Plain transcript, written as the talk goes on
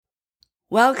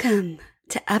Welcome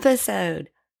to episode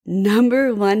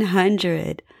number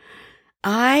 100.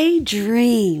 I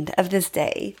dreamed of this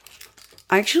day.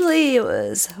 Actually, it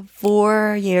was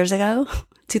 4 years ago,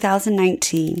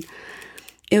 2019.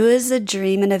 It was a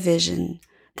dream and a vision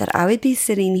that I would be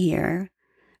sitting here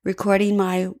recording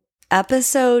my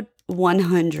episode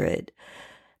 100.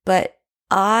 But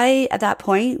I, at that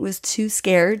point, was too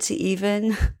scared to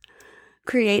even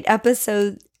create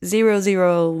episode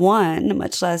 001,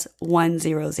 much less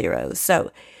 100.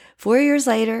 So 4 years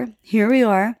later, here we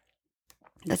are.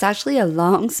 That's actually a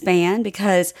long span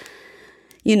because,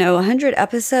 100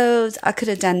 episodes, I could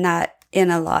have done that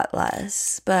in a lot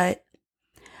less. But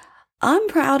I'm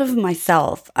proud of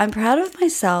myself. I'm proud of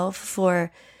myself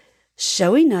for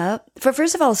showing up, for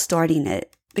first of all, starting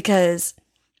it because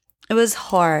it was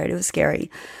hard. It was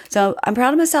scary. So I'm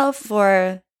proud of myself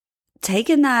for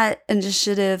taking that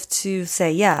initiative to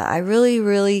say, yeah, I really,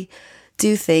 really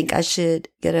do think I should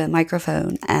get a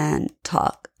microphone and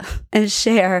talk and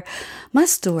share my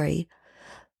story.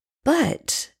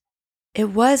 But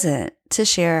it wasn't to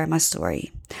share my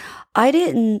story. I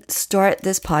didn't start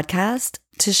this podcast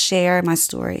to share my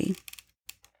story.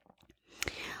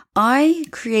 I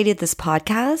created this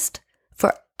podcast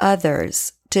for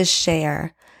others to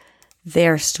share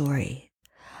their story.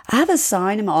 I have a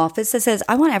sign in my office that says,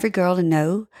 I want every girl to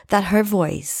know that her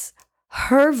voice,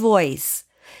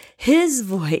 his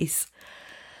voice,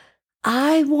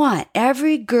 I want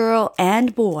every girl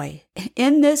and boy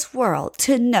in this world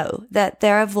to know that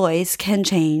their voice can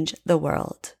change the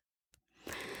world.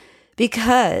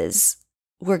 Because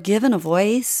we're given a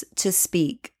voice to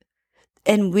speak,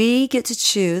 and we get to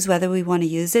choose whether we want to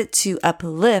use it to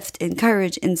uplift,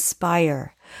 encourage,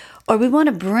 inspire, or we want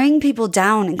to bring people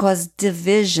down and cause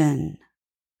division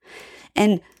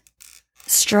and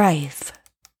strife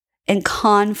and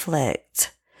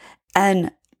conflict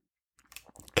and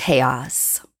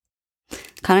chaos.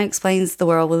 Kind of explains the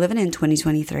world we're living in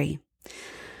 2023.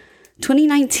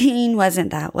 2019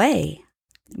 wasn't that way.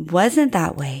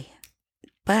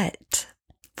 But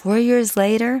 4 years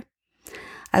later,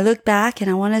 I look back and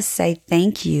I want to say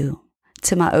thank you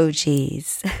to my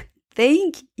OGs.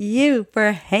 Thank you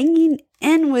for hanging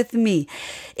in with me.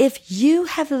 If you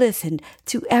have listened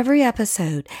to every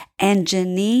episode, and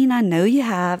Janine, I know you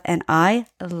have, and I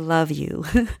love you.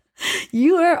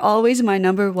 You are always my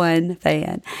number one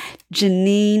fan.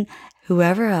 Janine,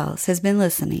 whoever else has been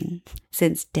listening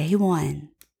since day one,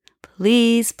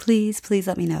 please, please, please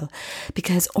let me know.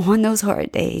 Because on those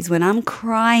hard days when I'm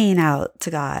crying out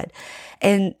to God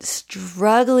and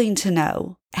struggling to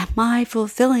know, am I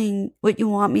fulfilling what you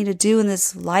want me to do in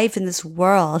this life, in this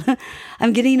world?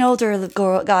 I'm getting older,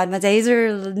 God. My days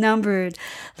are numbered,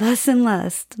 less and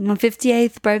less. My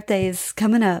 58th birthday is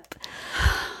coming up.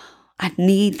 I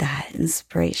need that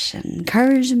inspiration,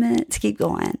 encouragement to keep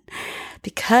going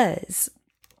because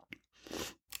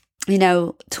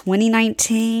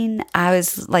 2019, I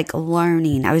was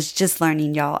learning. I was just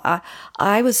learning, y'all.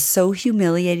 I was so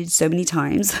humiliated so many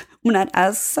times when I'd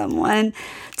ask someone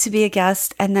to be a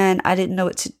guest and then I didn't know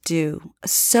what to do.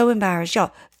 So embarrassed,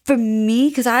 y'all. For me,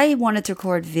 because I wanted to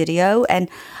record video and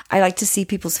I like to see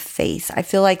people's face. I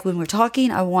feel like when we're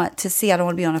talking, I want to see, I don't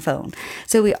want to be on a phone.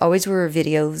 So we always were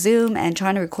video Zoom and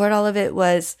trying to record all of it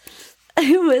was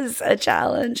a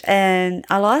challenge and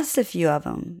I lost a few of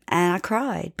them and I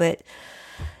cried, but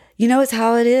it's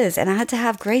how it is. And I had to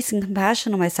have grace and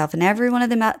compassion on myself. And every one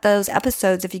of those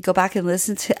episodes, if you go back and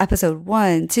listen to episode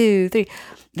 1, 2, 3,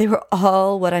 they were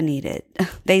all what I needed.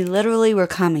 They literally were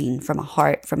coming from a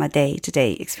heart, from a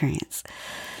day-to-day experience.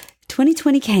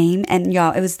 2020 came and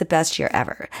y'all, it was the best year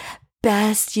ever.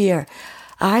 Best year.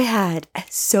 I had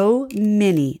so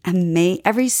many,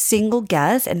 every single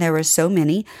guest, and there were so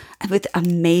many with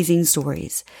amazing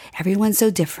stories. Everyone's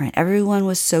so different. Everyone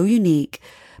was so unique,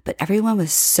 but everyone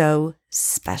was so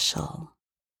special.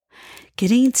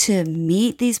 Getting to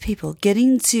meet these people,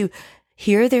 getting to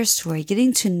hear their story,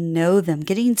 getting to know them,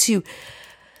 getting to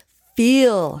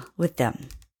feel with them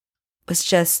was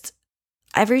just,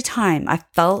 every time I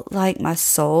felt like my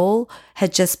soul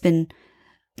had just been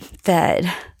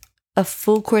fed a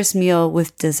full course meal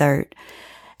with dessert.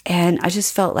 And I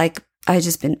just felt like I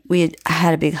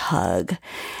had a big hug.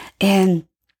 And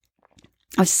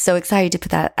I was so excited to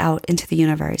put that out into the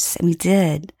universe. And we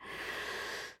did.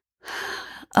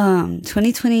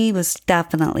 2020 was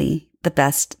definitely the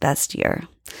best year.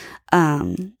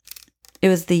 It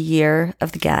was the year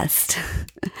of the guest.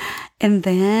 And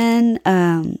then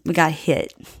we got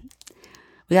hit.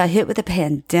 We got hit with a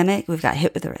pandemic. We got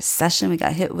hit with a recession. We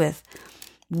got hit with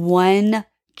one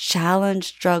challenge,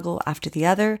 struggle after the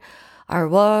other. our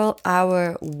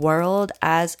world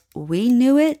as we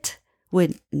knew it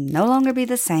would no longer be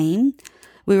the same.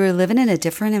 We were living in a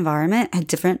different environment, a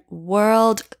different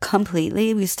world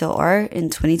completely. We still are in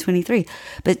 2023,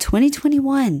 but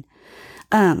 2021,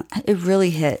 it really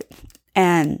hit.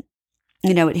 And,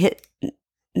 it hit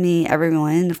me,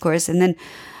 everyone, of course. And then,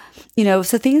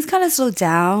 so things kind of slowed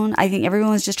down. I think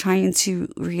everyone was just trying to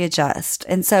readjust.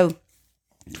 And so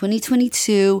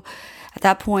 2022, at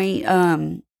that point,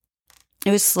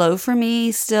 it was slow for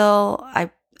me still. I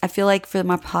feel like for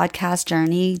my podcast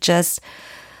journey, just,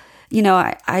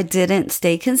 I didn't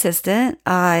stay consistent.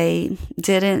 I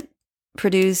didn't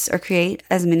produce or create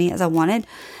as many as I wanted.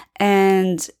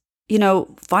 And,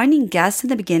 finding guests in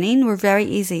the beginning were very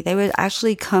easy. They would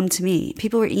actually come to me.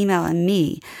 People were emailing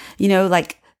me,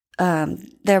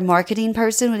 their marketing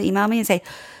person would email me and say,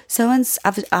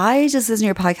 I just listened to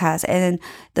your podcast and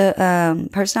the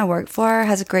person I work for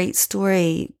has a great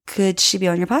story. Could she be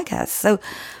on your podcast? So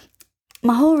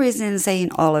my whole reason in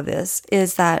saying all of this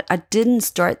is that I didn't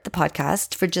start the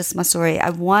podcast for just my story.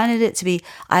 I wanted it to be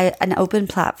an open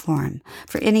platform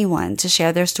for anyone to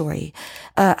share their story.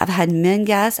 I've had men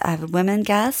guests, I have women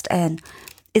guests, and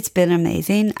it's been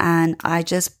amazing. And I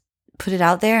just put it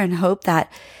out there and hope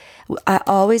that I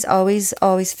always, always,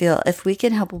 always feel if we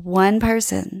can help one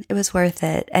person, it was worth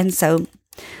it. And so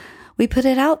we put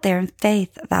it out there in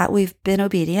faith that we've been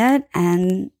obedient,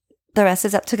 and the rest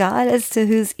is up to God as to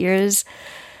whose ears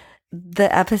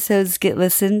the episodes get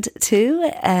listened to.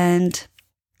 And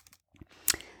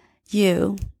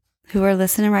you who are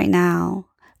listening right now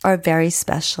are very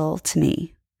special to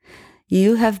me.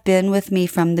 You have been with me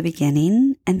from the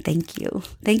beginning, and thank you.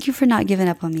 Thank you for not giving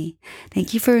up on me.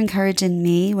 Thank you for encouraging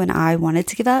me when I wanted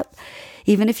to give up,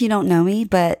 even if you don't know me,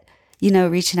 but,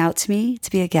 reaching out to me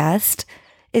to be a guest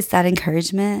is that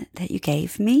encouragement that you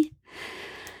gave me.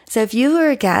 So if you were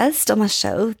a guest on my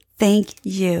show, thank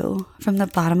you from the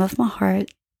bottom of my heart.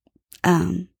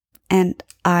 And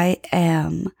I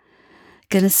am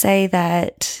going to say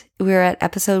that we're at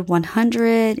episode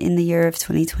 100 in the year of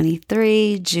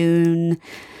 2023, June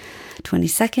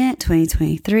 22nd,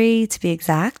 2023 to be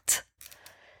exact.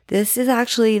 This is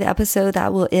actually the episode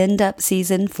that will end up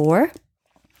season 4.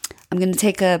 I'm going to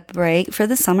take a break for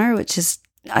the summer, which is,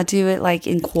 I do it like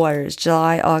in quarters,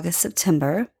 July, August,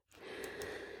 September.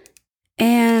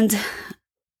 And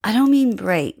I don't mean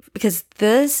break, because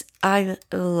this I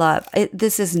love.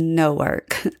 This is no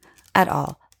work at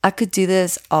all. I could do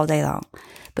this all day long.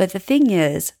 But the thing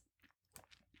is,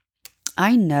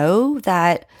 I know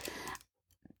that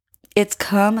it's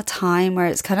come a time where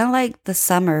it's kind of like the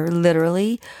summer,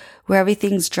 literally, where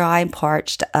everything's dry and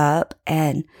parched up.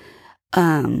 And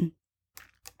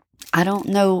I don't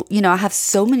know, I have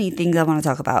so many things I want to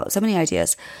talk about, so many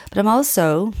ideas, but I'm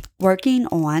also working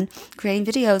on creating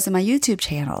videos in my YouTube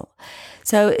channel.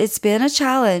 So it's been a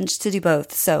challenge to do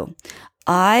both. So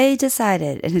I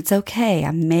decided, and it's okay,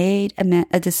 I made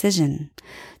a decision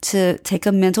to take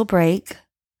a mental break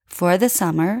for the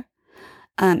summer,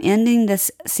 ending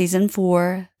this season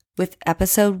 4 with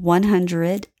episode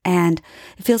 100. And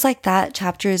it feels like that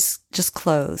chapter is just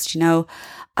closed.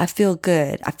 I feel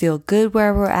good. I feel good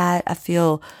where we're at. I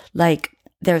feel like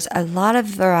there's a lot of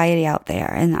variety out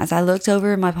there. And as I looked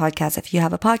over my podcast, if you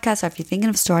have a podcast or if you're thinking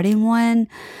of starting one,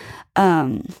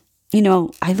 I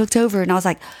looked over and I was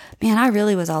like, man, I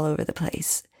really was all over the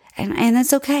place. And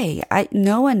that's okay.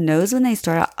 No one knows when they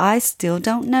start out. I still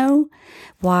don't know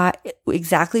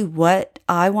exactly what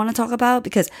I want to talk about,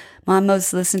 because my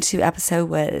most listened to episode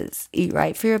was Eat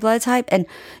Right for Your Blood Type. And,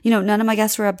 none of my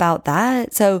guests were about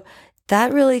that. So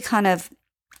that really kind of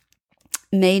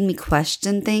made me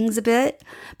question things a bit,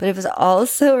 but it was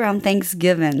also around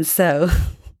Thanksgiving. So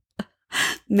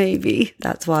maybe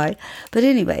that's why. But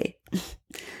anyway,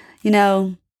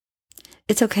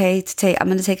 it's okay I'm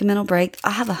going to take a mental break. I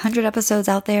have 100 episodes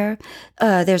out there.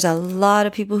 There's a lot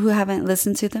of people who haven't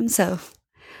listened to them. So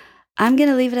I'm going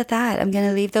to leave it at that. I'm going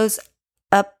to leave those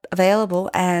up available.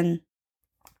 And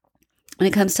when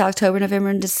it comes to October, November,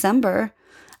 and December,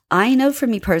 I know for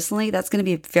me personally, that's going to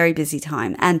be a very busy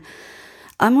time. And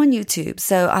I'm on YouTube.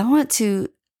 So I want to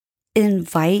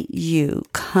invite you,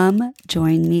 come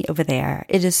join me over there.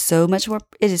 It is so much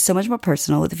more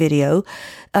personal with video.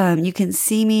 You can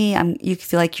see me. You can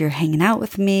feel like you're hanging out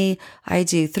with me. I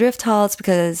do thrift hauls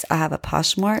because I have a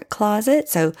Poshmark closet.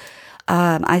 So,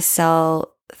 I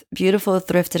sell beautiful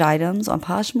thrifted items on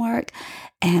Poshmark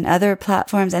and other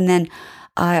platforms. And then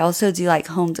I also do like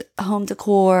home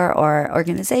decor or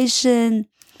organization,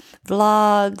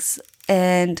 vlogs,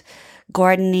 and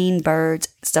gardening, birds,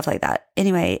 stuff like that.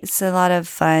 Anyway, it's a lot of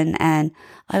fun and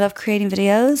I love creating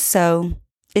videos. So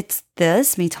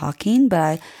this, me talking, but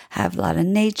I have a lot of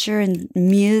nature and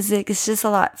music. It's just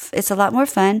it's a lot more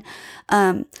fun.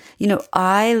 I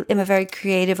am a very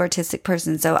creative, artistic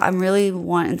person. So I'm really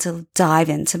wanting to dive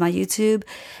into my YouTube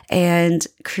and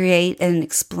create and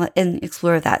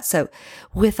explore that. So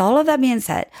with all of that being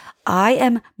said, I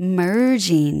am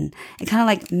merging and kind of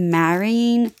like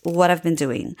marrying what I've been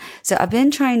doing. So I've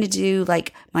been trying to do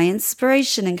like my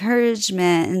inspiration,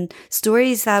 encouragement, and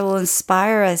stories that will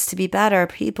inspire us to be better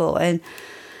people and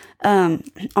on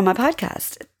my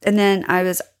podcast. And then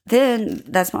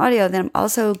that's my audio. Then I'm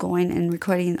also going and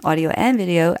recording audio and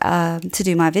video to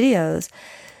do my videos.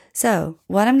 So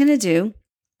what I'm going to do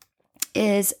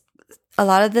is a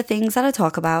lot of the things that I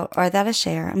talk about or that I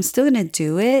share, I'm still going to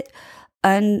do it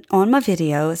on my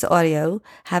video as audio,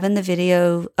 having the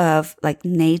video of like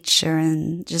nature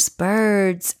and just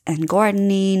birds and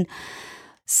gardening,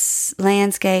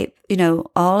 landscape,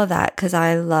 all of that. Cause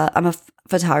I'm a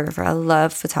photographer. I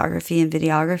love photography and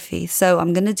videography. So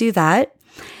I'm going to do that.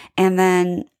 And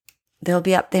then they'll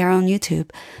be up there on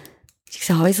YouTube. You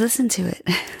can always listen to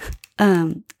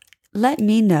it. Let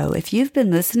me know if you've been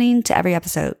listening to every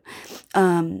episode.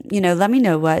 Let me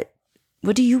know what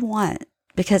do you want?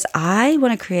 Because I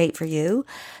want to create for you.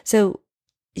 So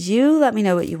you let me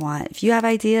know what you want. If you have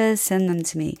ideas, send them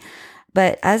to me.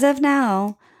 But as of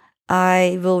now,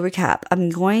 I will recap. I'm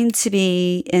going to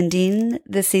be ending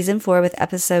the season 4 with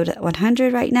episode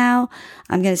 100 right now.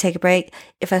 I'm going to take a break.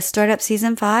 If I start up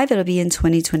season 5, it'll be in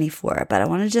 2024. But I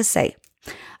want to just say,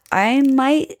 I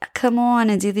might come on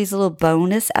and do these little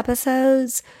bonus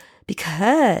episodes.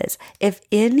 Because if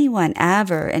anyone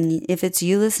ever, and if it's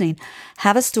you listening,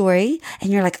 have a story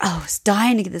and you're like, oh, I was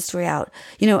dying to get this story out.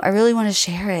 I really want to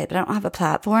share it, but I don't have a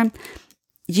platform.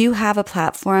 You have a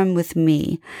platform with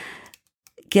me.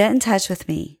 Get in touch with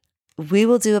me. We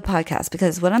will do a podcast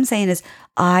because what I'm saying is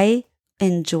I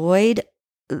enjoyed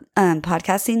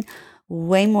podcasting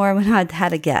way more when I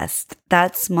had a guest.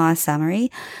 That's my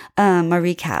summary. My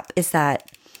recap is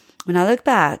that when I look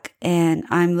back and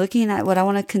I'm looking at what I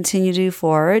want to continue to do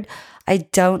forward, I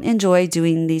don't enjoy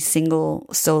doing these single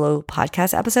solo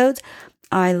podcast episodes.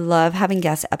 I love having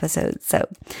guest episodes. So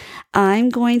I'm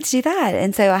going to do that.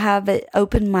 And so I have an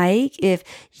open mic. If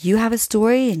you have a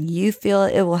story and you feel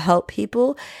it will help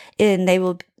people and they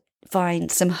will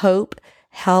find some hope,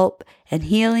 help, and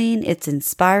healing, it's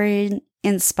inspiring,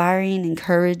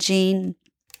 encouraging.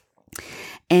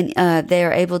 And they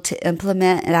are able to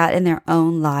implement that in their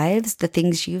own lives, the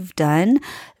things you've done.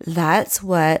 That's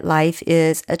what Life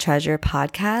is a Treasure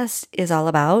podcast is all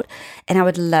about. And I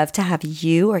would love to have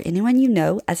you or anyone you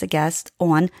know as a guest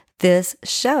on this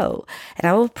show. And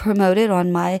I will promote it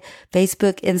on my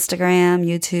Facebook, Instagram,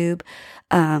 YouTube,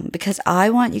 because I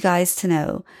want you guys to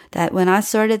know that when I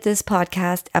started this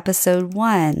podcast, episode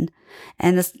 1,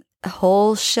 and this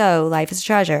whole show, Life is a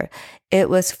Treasure, it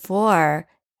was for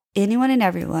anyone and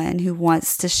everyone who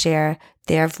wants to share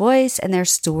their voice and their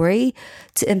story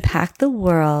to impact the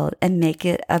world and make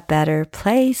it a better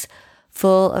place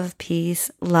full of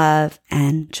peace, love,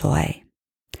 and joy.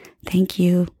 Thank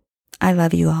you. I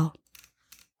love you all.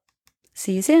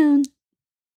 See you soon.